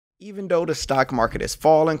Even though the stock market is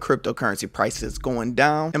falling, cryptocurrency prices going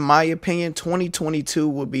down, in my opinion, 2022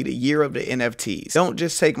 will be the year of the NFTs. Don't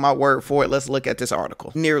just take my word for it. Let's look at this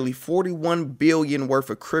article. Nearly 41 billion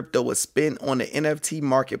worth of crypto was spent on the NFT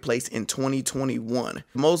marketplace in 2021.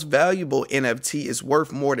 The most valuable NFT is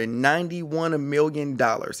worth more than $91 million.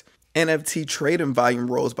 NFT trading volume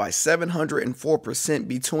rose by 704%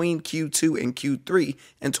 between Q2 and Q3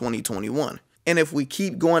 in 2021. And if we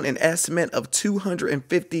keep going, an estimate of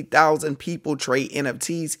 250,000 people trade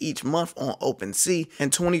NFTs each month on Opensea,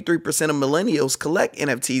 and 23% of millennials collect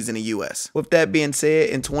NFTs in the US. With that being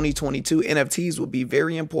said, in 2022, NFTs will be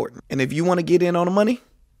very important. And if you want to get in on the money,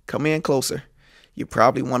 come in closer. You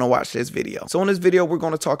probably want to watch this video. So in this video, we're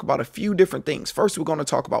going to talk about a few different things. First, we're going to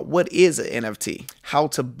talk about what is an NFT, how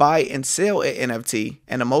to buy and sell an NFT,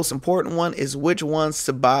 and the most important one is which ones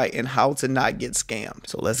to buy and how to not get scammed.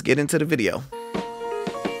 So let's get into the video.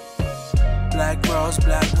 Black rose,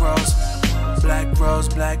 black rose, black rose,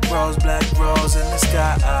 black rose, black rose in the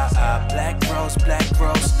sky. Black rose, black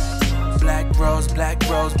rose, black rose, black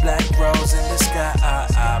rose, black rose in the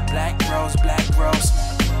sky. Black rose, black rose.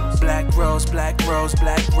 Black rose, black rose,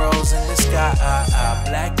 black rose in the sky.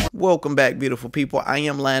 Black. Welcome back, beautiful people. I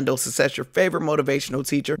am Lando, success your favorite motivational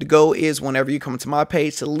teacher. The goal is whenever you come to my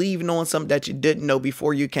page to leave knowing something that you didn't know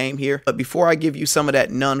before you came here. But before I give you some of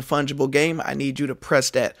that non-fungible game, I need you to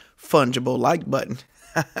press that fungible like button.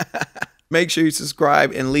 Make sure you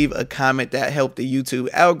subscribe and leave a comment. That helped the YouTube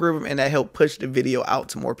algorithm and that helped push the video out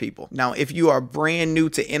to more people. Now, if you are brand new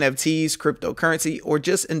to NFTs, cryptocurrency, or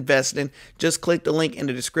just investing, just click the link in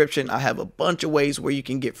the description. I have a bunch of ways where you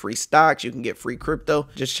can get free stocks, you can get free crypto.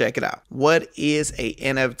 Just check it out. What is a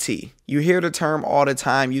NFT? You hear the term all the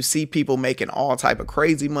time. You see people making all type of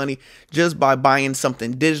crazy money just by buying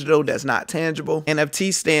something digital that's not tangible.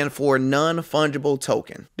 NFT stand for non-fungible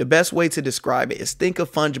token. The best way to describe it is think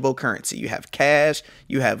of fungible currency. You have cash,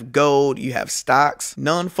 you have gold, you have stocks.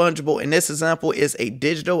 Non-fungible in this example is a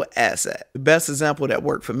digital asset. The best example that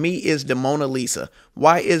worked for me is the Mona Lisa.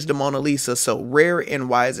 Why is the Mona Lisa so rare and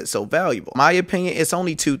why is it so valuable? My opinion, it's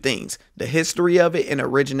only two things: the history of it and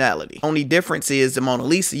originality. Only difference is the Mona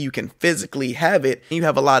Lisa, you can physically have it, and you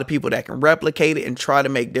have a lot of people that can replicate it and try to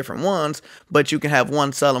make different ones, but you can have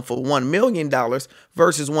one selling for $1 million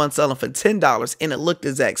versus one selling for $10 and it looked the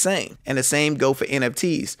exact same. And the same go for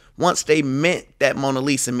NFTs. Once they mint that Mona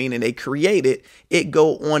Lisa, meaning they create it, it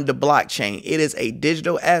go on the blockchain. It is a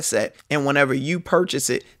digital asset, and whenever you purchase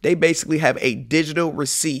it, they basically have a digital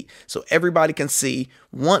receipt so everybody can see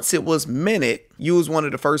once it was minted, you was one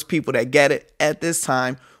of the first people that got it at this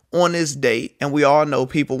time on this date. And we all know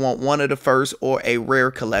people want one of the first or a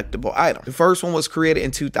rare collectible item. The first one was created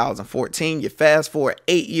in 2014. You fast forward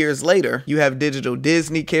 8 years later, you have digital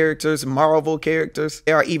Disney characters, Marvel characters.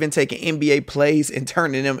 They are even taking NBA plays and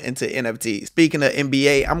turning them into NFTs. Speaking of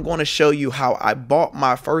NBA, I'm going to show you how I bought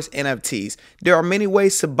my first NFTs. There are many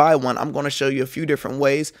ways to buy one. I'm going to show you a few different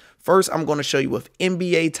ways. First, I'm going to show you with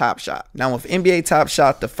NBA Topshot. Now, with NBA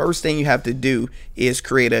Topshot, the first thing you have to do is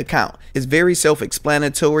create an account. It's very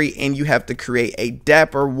self-explanatory, and you have to create a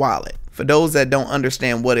Dapper wallet. For those that don't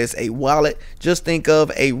understand what is a wallet, just think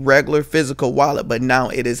of a regular physical wallet, but now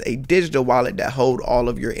it is a digital wallet that hold all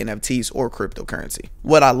of your NFTs or cryptocurrency.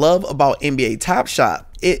 What I love about NBA Topshot,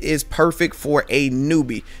 it is perfect for a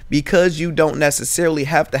newbie because you don't necessarily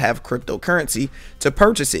have to have cryptocurrency to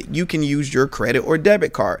purchase it. You can use your credit or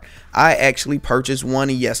debit card. I actually purchased one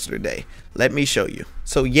yesterday. Let me show you.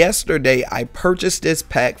 So yesterday I purchased this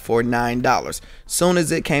pack for $9. Soon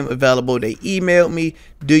as it came available, they emailed me,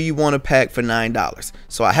 do you want a pack for $9?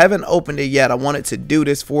 So I haven't opened it yet. I wanted to do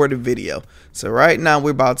this for the video. So right now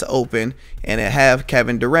we're about to open and it have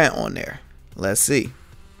Kevin Durant on there. Let's see.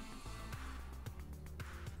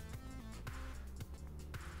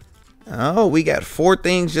 Oh, we got 4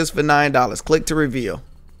 things just for $9. Click to reveal.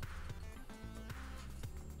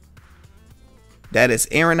 That is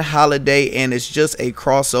Aaron Holiday, and it's just a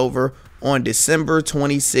crossover on December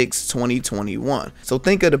 26, 2021. So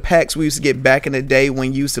think of the packs we used to get back in the day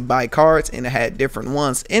when you used to buy cards and it had different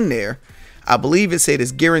ones in there. I believe it said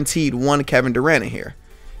it's guaranteed one Kevin Durant in here.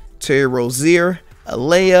 Terry Rozier, a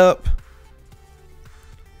layup.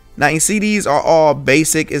 Now you see these are all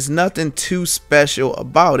basic. It's nothing too special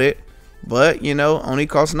about it, but you know, only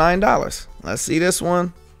costs $9. Let's see this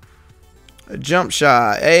one. A jump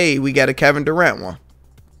shot. Hey, we got a Kevin Durant one.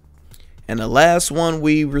 And the last one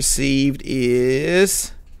we received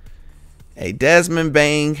is a Desmond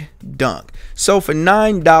Bain dunk. So for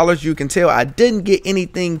 $9, you can tell I didn't get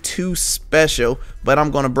anything too special, but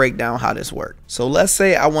I'm going to break down how this works. So let's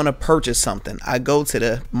say I want to purchase something. I go to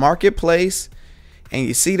the marketplace and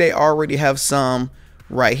you see they already have some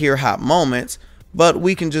right here, hot moments, but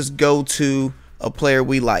we can just go to a player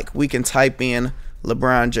we like. We can type in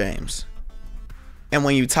LeBron James. And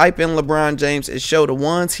when you type in LeBron James, it show the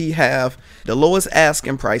ones he have. The lowest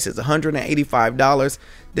asking price is $185.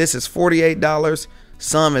 This is $48.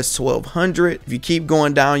 Some is $1,200. If you keep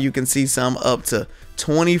going down, you can see some up to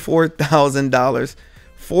 $24,000,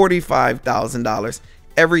 $45,000.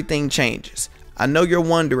 Everything changes. I know you're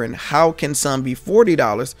wondering, how can some be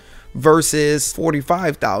 $40 versus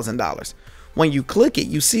 $45,000? When you click it,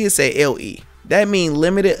 you see it say LE. That means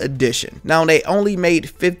limited edition. Now they only made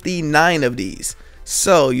 59 of these.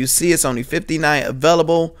 So you see it's only 59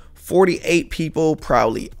 available. 48 people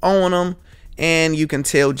probably own them. And you can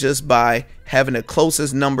tell just by having the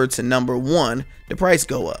closest number to number one, the price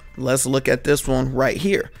go up. Let's look at this one right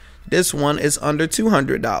here. This one is under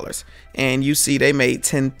 $200, and you see they made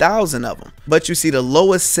 10,000 of them. But you see the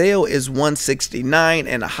lowest sale is $169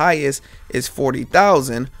 and the highest is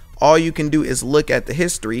 $40,000. All you can do is look at the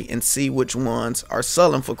history and see which ones are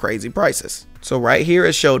selling for crazy prices. So right here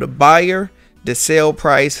it showed the buyer, the sale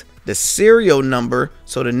price, the serial number.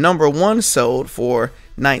 So the number one sold for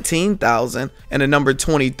 $19,000, and the number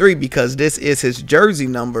 23, because this is his jersey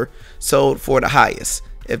number, sold for the highest,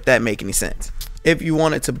 if that make any sense. If you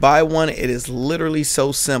wanted to buy one, it is literally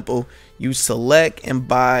so simple. You select and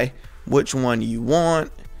buy which one you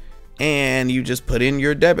want, and you just put in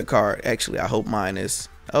your debit card. Actually, I hope mine is,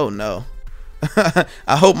 oh no.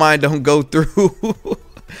 I hope mine don't go through.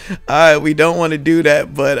 Alright, we don't want to do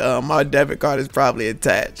that, but my debit card is probably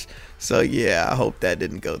attached. So yeah, I hope that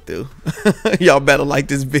didn't go through. Y'all better like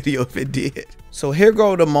this video if it did. So here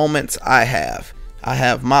go the moments I have. I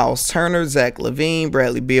have Miles Turner, Zach LaVine,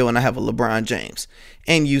 Bradley Beal, and I have a LeBron James.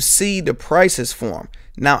 And you see the prices for them.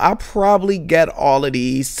 Now, I probably got all of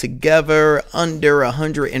these together under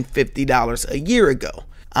 $150 a year ago.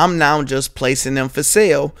 I'm now just placing them for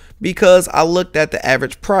sale because I looked at the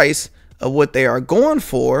average price of what they are going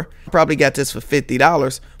for. I probably got this for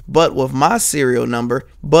 $50, but with my serial number,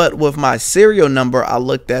 I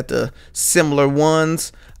looked at the similar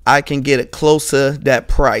ones. I can get it close to that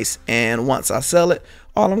price, and once I sell it,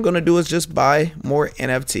 all I'm going to do is just buy more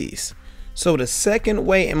NFTs. So the second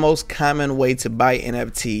way and most common way to buy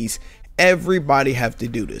NFTs, everybody have to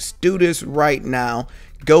do this. Do this right now.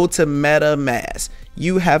 Go to Metamask.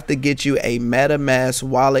 You have to get you a Metamask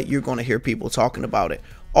wallet. You're going to hear people talking about it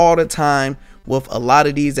all the time. With a lot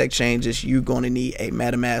of these exchanges, you're going to need a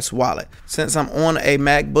Metamask wallet. Since I'm on a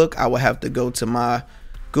MacBook, I will have to go to my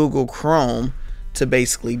Google Chrome to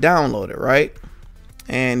basically download it, right?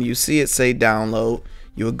 And you see it say download.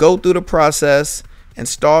 You will go through the process,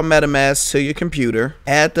 install Metamask to your computer,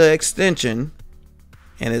 add the extension,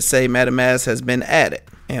 and it say Metamask has been added.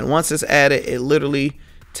 And once it's added, it literally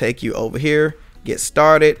take you over here, get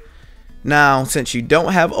started. Now, since you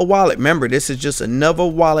don't have a wallet, remember, this is just another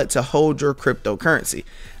wallet to hold your cryptocurrency.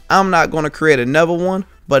 I'm not going to create another one,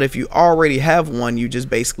 but if you already have one, you just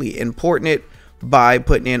basically importing it by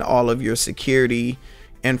putting in all of your security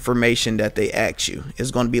information that they ask you. It's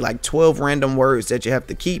going to be like 12 random words that you have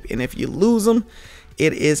to keep, and if you lose them,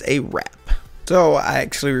 it is a wrap. So I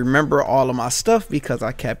actually remember all of my stuff because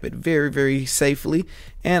I kept it very, very safely,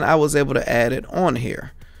 and I was able to add it on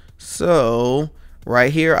here. So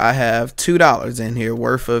right here I have $2 in here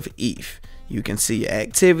worth of ETH. You can see your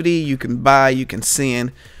activity, you can buy, you can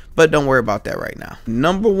send, but don't worry about that right now.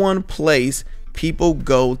 Number one place people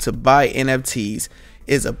go to buy NFTs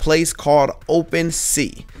is a place called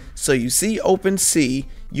Opensea. So you see Opensea,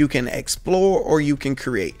 you can explore or you can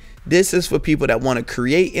create. This is for people that want to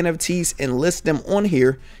create NFTs and list them on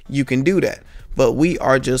here. You can do that, but we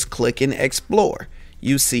are just clicking explore.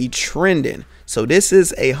 You see trending. So this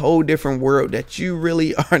is a whole different world that you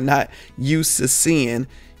really are not used to seeing.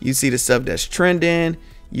 You see the stuff that's trending.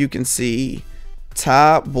 You can see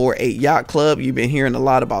top Board 8 Yacht Club. You've been hearing a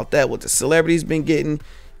lot about that, what the celebrities been getting.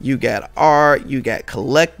 You got art, you got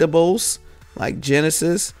collectibles like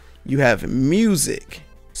Genesis, you have music,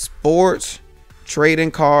 sports,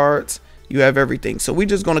 trading cards, you have everything. So we're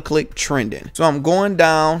just going to click trending. So I'm going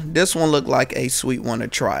down. This one looked like a sweet one to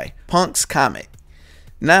try. Punk's comic.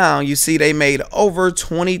 Now you see they made over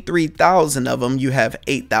 23,000 of them. You have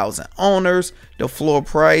 8,000 owners, the floor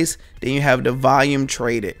price, then you have the volume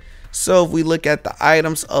traded. So if we look at the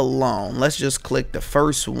items alone, let's just click the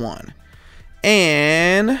first one.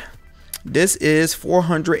 And this is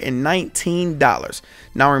 $419.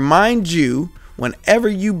 Now remind you, whenever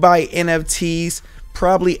you buy NFTs,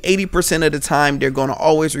 probably 80% of the time they're going to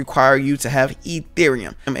always require you to have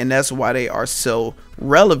Ethereum, and that's why they are so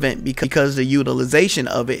relevant, because the utilization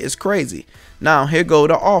of it is crazy. Now here go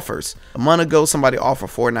the offers. A month ago somebody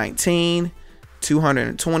offered $419,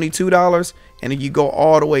 $222. And if you go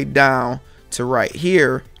all the way down to right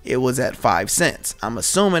here, it was at 5 cents. I'm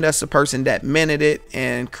assuming that's the person that minted it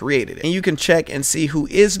and created it. And you can check and see who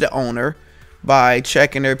is the owner by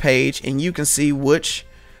checking their page, and you can see which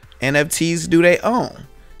NFTs do they own.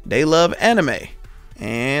 They love anime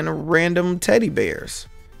and random teddy bears.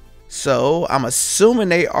 So I'm assuming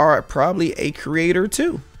they are probably a creator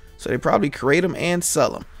too. So they probably create them and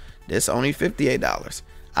sell them. This only $58.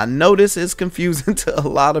 I know this is confusing to a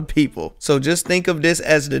lot of people. So just think of this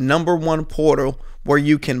as the #1 portal where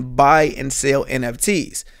you can buy and sell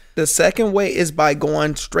NFTs. The second way is by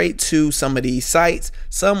going straight to some of these sites.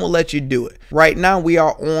 Some will let you do it. Right now we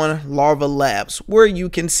are on Larva Labs where you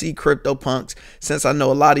can see CryptoPunks. Since I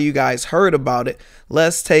know a lot of you guys heard about it,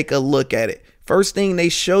 let's take a look at it. First thing, they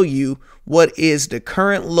show you what is the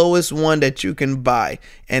current lowest one that you can buy,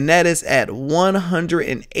 and that is at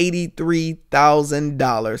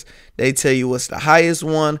 $183,000. They tell you what's the highest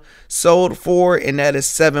one sold for, and that is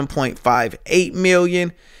 $7.58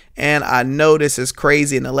 million. And I know this is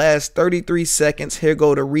crazy. In the last 33 seconds, here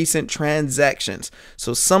go the recent transactions.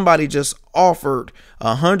 So somebody just offered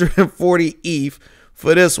 140 ETH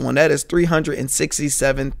for this one. That is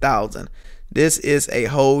 $367,000. This is a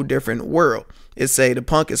whole different world. It say the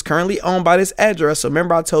punk is currently owned by this address. So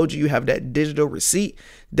remember I told you have that digital receipt.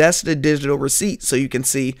 That's the digital receipt, so you can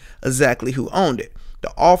see exactly who owned it.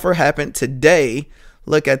 The offer happened today.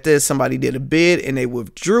 Look at this. Somebody did a bid and they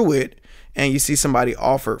withdrew it. And you see somebody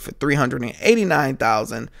offered for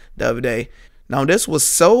 $389,000 the other day. Now this was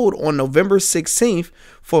sold on November 16th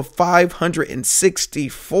for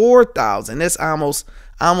 $564,000. That's almost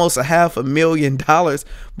 $500,000,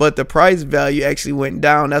 but the price value actually went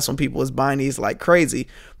down. That's when people was buying these like crazy.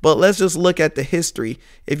 But let's just look at the history.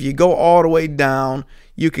 If you go all the way down,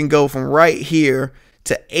 you can go from right here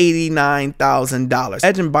to $89,000.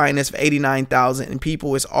 Imagine buying this for $89,000 and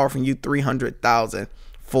people is offering you $300,000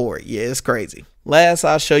 for it. Yeah, it's crazy. Last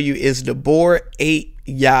I'll show you is the Bored Ape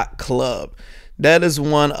Yacht Club. That is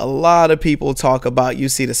one a lot of people talk about. You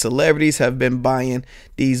see the celebrities have been buying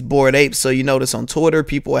these bored apes. So you notice on Twitter,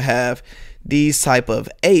 people have these type of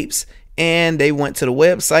apes and they went to the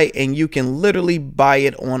website and you can literally buy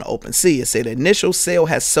it on Opensea. It said the initial sale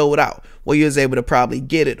has sold out. Well, you was able to probably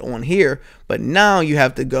get it on here, but now you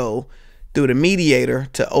have to go through the mediator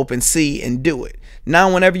to Opensea and do it.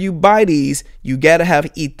 Now, whenever you buy these, you got to have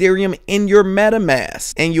Ethereum in your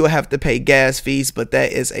Metamask and you'll have to pay gas fees, but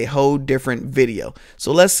that is a whole different video.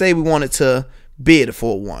 So let's say we wanted to bid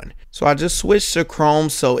for one. So I just switched to Chrome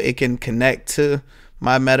so it can connect to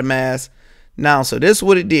my Metamask. Now, so this is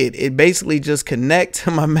what it did. It basically just connect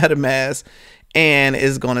to my Metamask and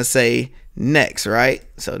it's going to say next, right?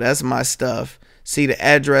 So that's my stuff. See the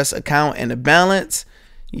address, account, and the balance.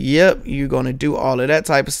 Yep, you're going to do all of that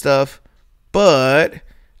type of stuff. But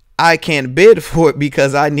I can't bid for it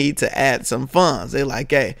because I need to add some funds. They're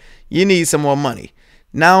like, hey, you need some more money.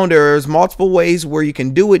 Now there's multiple ways where you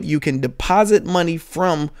can do it. You can deposit money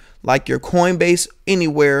from like your Coinbase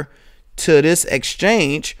anywhere to this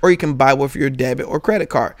exchange, or you can buy with your debit or credit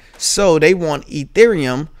card. So they want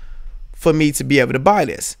Ethereum for me to be able to buy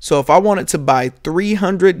this. So if I wanted to buy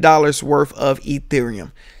 $300 worth of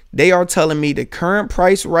Ethereum, they are telling me the current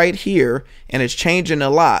price right here, and it's changing a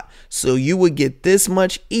lot. So you would get this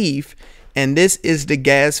much ETH, and this is the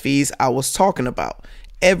gas fees I was talking about.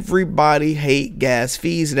 Everybody hate gas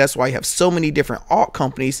fees. That's why you have so many different alt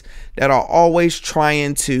companies that are always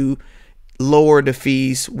trying to lower the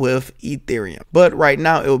fees with Ethereum. But right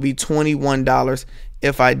now it will be $21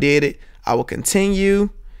 if I did it. I will continue,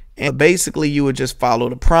 and basically you would just follow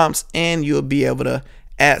the prompts and you'll be able to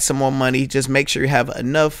add some more money. Just make sure you have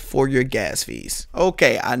enough for your gas fees.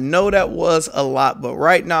 Okay, I know that was a lot, but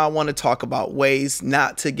right now I want to talk about ways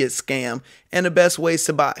not to get scammed and the best ways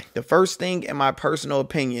to buy. The first thing, in my personal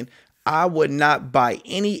opinion, I would not buy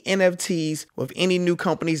any NFTs with any new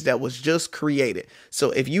companies that was just created.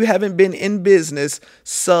 So if you haven't been in business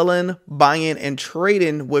selling, buying, and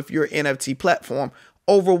trading with your NFT platform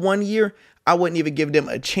over 1 year, I wouldn't even give them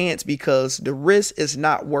a chance because the risk is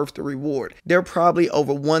not worth the reward. There are probably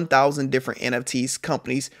over 1,000 different NFTs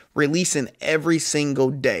companies releasing every single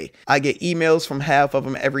day. I get emails from half of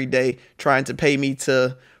them every day trying to pay me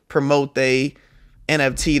to promote the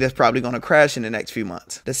NFT that's probably going to crash in the next few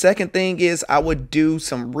months. The second thing is I would do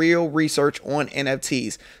some real research on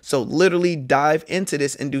NFTs. So literally dive into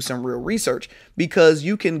this and do some real research, because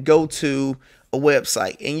you can go to a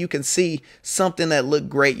website and you can see something that looked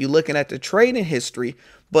great. You're looking at the trading history.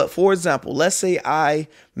 But for example, let's say I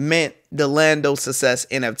mint the Lando Success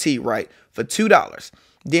NFT, right, for $2.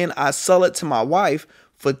 Then I sell it to my wife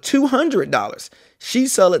for $200. She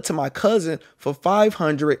sell it to my cousin for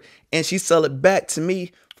 $500 and she sell it back to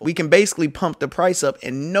me. We can basically pump the price up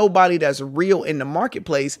and nobody that's real in the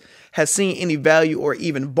marketplace has seen any value or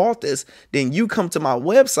even bought this. Then you come to my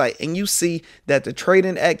website and you see that the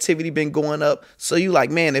trading activity been going up. So you like,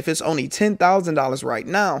 man, if it's only $10,000 right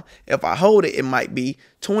now, if I hold it, it might be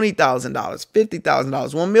 $20,000, $50,000,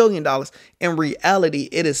 $1 million. In reality,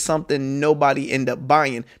 it is something nobody end up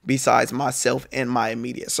buying besides myself and my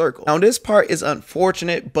immediate circle. Now, this part is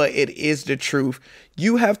unfortunate, but it is the truth.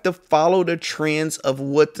 You have to follow the trends of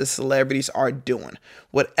what the celebrities are doing.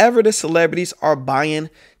 Whatever the celebrities are buying,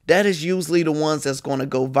 that is usually the ones that's going to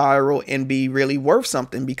go viral and be really worth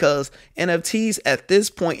something, because NFTs at this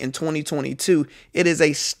point in 2022, it is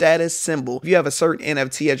a status symbol. If you have a certain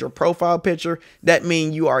NFT as your profile picture, that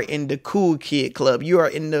means you are in the cool kid club. You are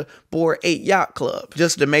in the Bored Ape Yacht club.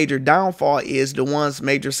 Just the major downfall is the ones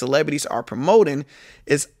major celebrities are promoting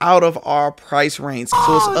is out of our price range.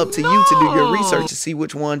 So it's up to you to do your research to see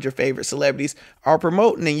which ones your favorite celebrities are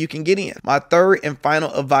promoting and you can get in. My third and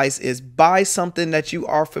final advice is buy something that you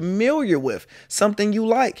are familiar with, something you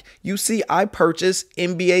like. You see, I purchased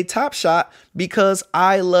NBA Topshot because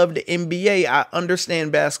I love the NBA. I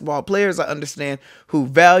understand basketball players. I understand who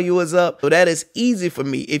value is up. So that is easy for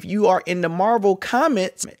me. If you are in the Marvel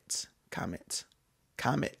comments.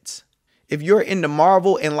 If you're into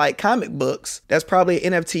Marvel and like comic books, that's probably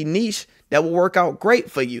an NFT niche that will work out great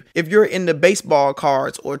for you. If you're into baseball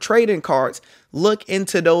cards or trading cards, look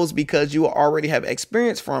into those because you will already have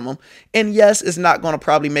experience from them. And yes, it's not going to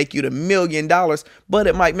probably make you the $1 million, but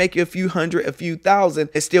it might make you a few hundred, a few thousand.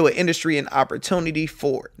 It's still an industry and opportunity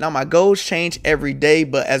for it. Now, my goals change every day,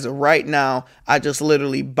 but as of right now, I just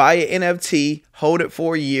literally buy an NFT, hold it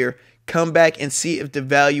for a year, come back and see if the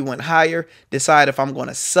value went higher, decide if I'm going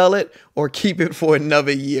to sell it or keep it for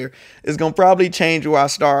another year. It's going to probably change where I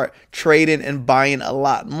start trading and buying a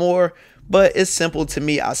lot more, but it's simple to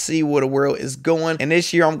me. I see where the world is going, and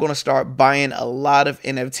this year I'm going to start buying a lot of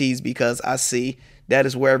NFTs because I see that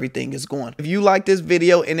is where everything is going. If you like this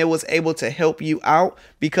video and it was able to help you out,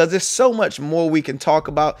 because there's so much more we can talk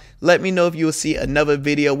about, let me know if you will see another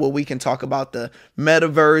video where we can talk about the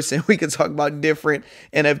metaverse and we can talk about different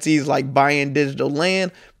NFTs like buying digital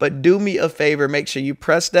land. But do me a favor, make sure you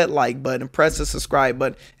press that like button, press the subscribe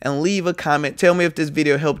button, and leave a comment. Tell me if this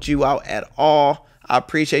video helped you out at all. I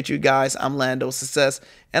appreciate you guys. I'm Lando Success,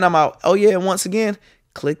 and I'm out. Oh yeah, and once again,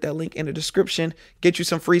 click that link in the description, get you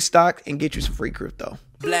some free stock and get you some free crypto.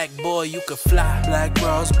 Black boy, you can fly. Black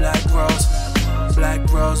rose, black rose. Black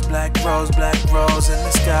rose, black rose, black rose in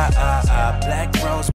the sky. Black rose.